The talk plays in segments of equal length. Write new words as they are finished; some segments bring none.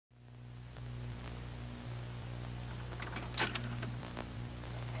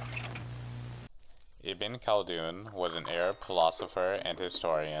Ibn Khaldun was an Arab philosopher and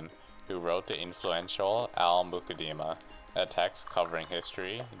historian who wrote the influential Al-Muqadimmah, a text covering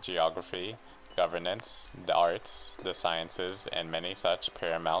history, geography, governance, the arts, the sciences, and many such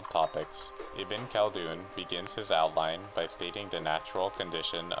paramount topics. Ibn Khaldun begins his outline by stating the natural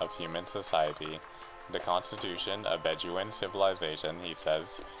condition of human society. The constitution of Bedouin civilization, he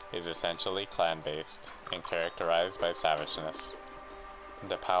says, is essentially clan-based and characterized by savageness.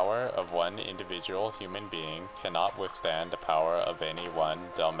 The power of one individual human being cannot withstand the power of any one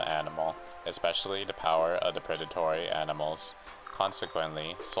dumb animal, especially the power of the predatory animals.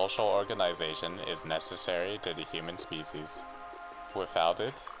 Consequently, social organization is necessary to the human species. Without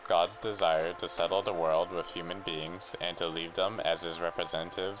it, God's desire to settle the world with human beings and to leave them as his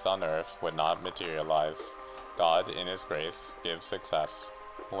representatives on earth would not materialize. God, in his grace, gives success.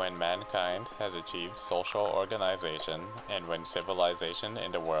 When mankind has achieved social organization, and when civilization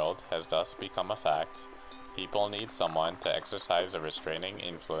in the world has thus become a fact, people need someone to exercise a restraining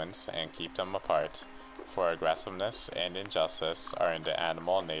influence and keep them apart, for aggressiveness and injustice are in the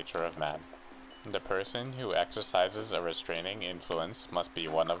animal nature of man. The person who exercises a restraining influence must be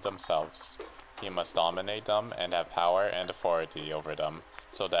one of themselves. He must dominate them and have power and authority over them,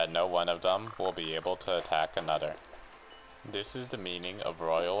 so that no one of them will be able to attack another. This is the meaning of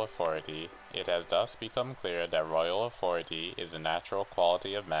royal authority. It has thus become clear that royal authority is a natural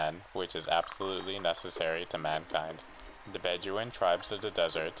quality of man, which is absolutely necessary to mankind. The Bedouin tribes of the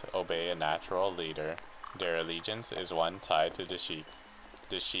desert obey a natural leader. Their allegiance is one tied to the sheik.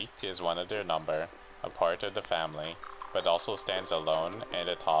 The sheik is one of their number, a part of the family, but also stands alone and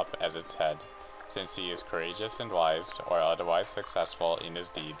atop as its head, since he is courageous and wise or otherwise successful in his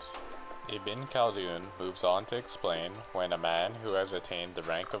deeds. Ibn Khaldun moves on to explain when a man who has attained the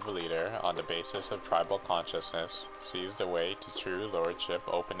rank of a leader on the basis of tribal consciousness sees the way to true lordship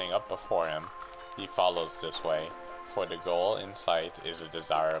opening up before him, he follows this way, for the goal in sight is a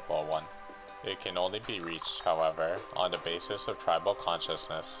desirable one. It can only be reached, however, on the basis of tribal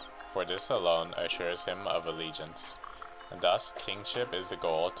consciousness, for this alone assures him of allegiance. Thus, kingship is the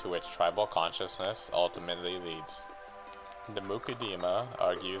goal to which tribal consciousness ultimately leads. The Muqadimmah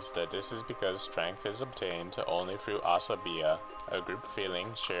argues that this is because strength is obtained only through Asabiyyah, a group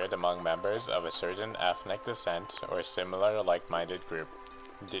feeling shared among members of a certain ethnic descent or similar like-minded group.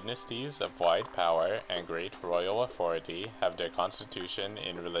 Dynasties of wide power and great royal authority have their constitution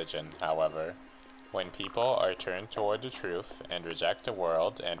in religion, however. When people are turned toward the truth and reject the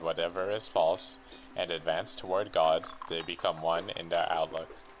world and whatever is false, and advance toward God, they become one in their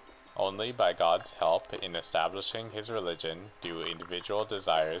outlook. Only by God's help in establishing his religion do individual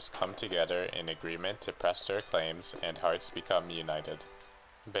desires come together in agreement to press their claims and hearts become united.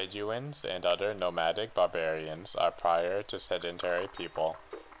 Bedouins and other nomadic barbarians are prior to sedentary people.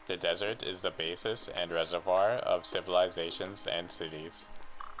 The desert is the basis and reservoir of civilizations and cities.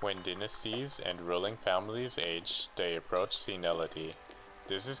 When dynasties and ruling families age, they approach senility.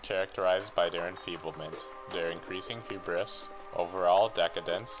 This is characterized by their enfeeblement, their increasing hubris, overall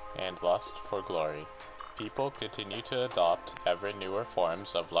decadence, and lust for glory. People continue to adopt ever newer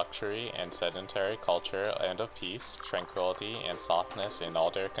forms of luxury and sedentary culture and of peace, tranquility, and softness in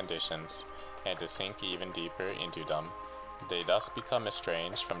all their conditions, and to sink even deeper into them. They thus become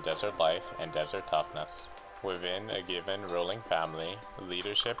estranged from desert life and desert toughness. Within a given ruling family,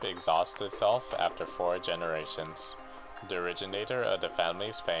 leadership exhausts itself after 4 generations. The originator of the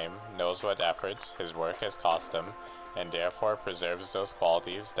family's fame knows what efforts his work has cost him, and therefore preserves those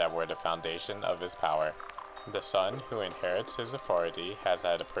qualities that were the foundation of his power. The son who inherits his authority has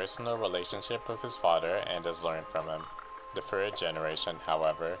had a personal relationship with his father and has learned from him. The 3rd generation,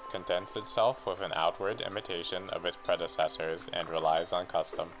 however, contents itself with an outward imitation of its predecessors and relies on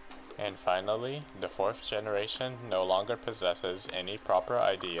custom. And finally, the 4th generation no longer possesses any proper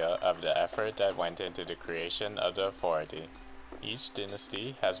idea of the effort that went into the creation of the authority. Each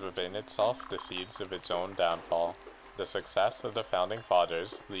dynasty has within itself the seeds of its own downfall. The success of the founding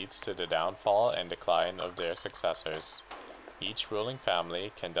fathers leads to the downfall and decline of their successors. Each ruling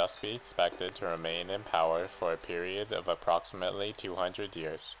family can thus be expected to remain in power for a period of approximately 200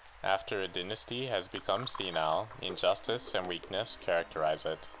 years. After a dynasty has become senile, injustice and weakness characterize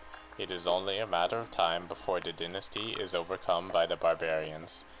it. It is only a matter of time before the dynasty is overcome by the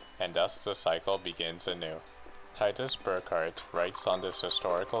barbarians, and thus the cycle begins anew. Titus Burckhardt writes on this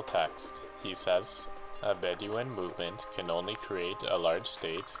historical text. He says, "A Bedouin movement can only create a large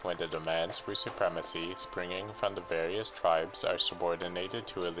state when the demands for supremacy springing from the various tribes are subordinated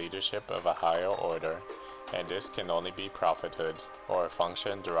to a leadership of a higher order, and this can only be prophethood, or a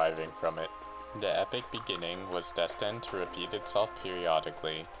function deriving from it. The epic beginning was destined to repeat itself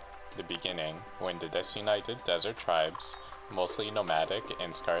periodically. the beginning, when the disunited desert tribes, mostly nomadic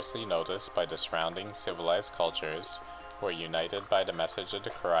and scarcely noticed by the surrounding civilized cultures, were united by the message of the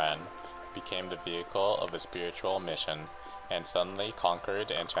Quran, became the vehicle of a spiritual mission, and suddenly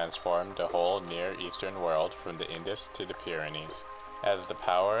conquered and transformed the whole Near Eastern world from the Indus to the Pyrenees. As the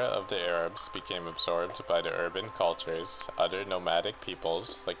power of the Arabs became absorbed by the urban cultures, other nomadic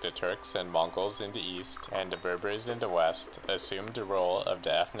peoples, like the Turks and Mongols in the east and the Berbers in the west, assumed the role of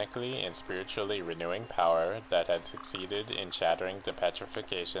the ethnically and spiritually renewing power that had succeeded in shattering the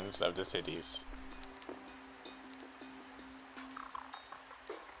petrifications of the cities.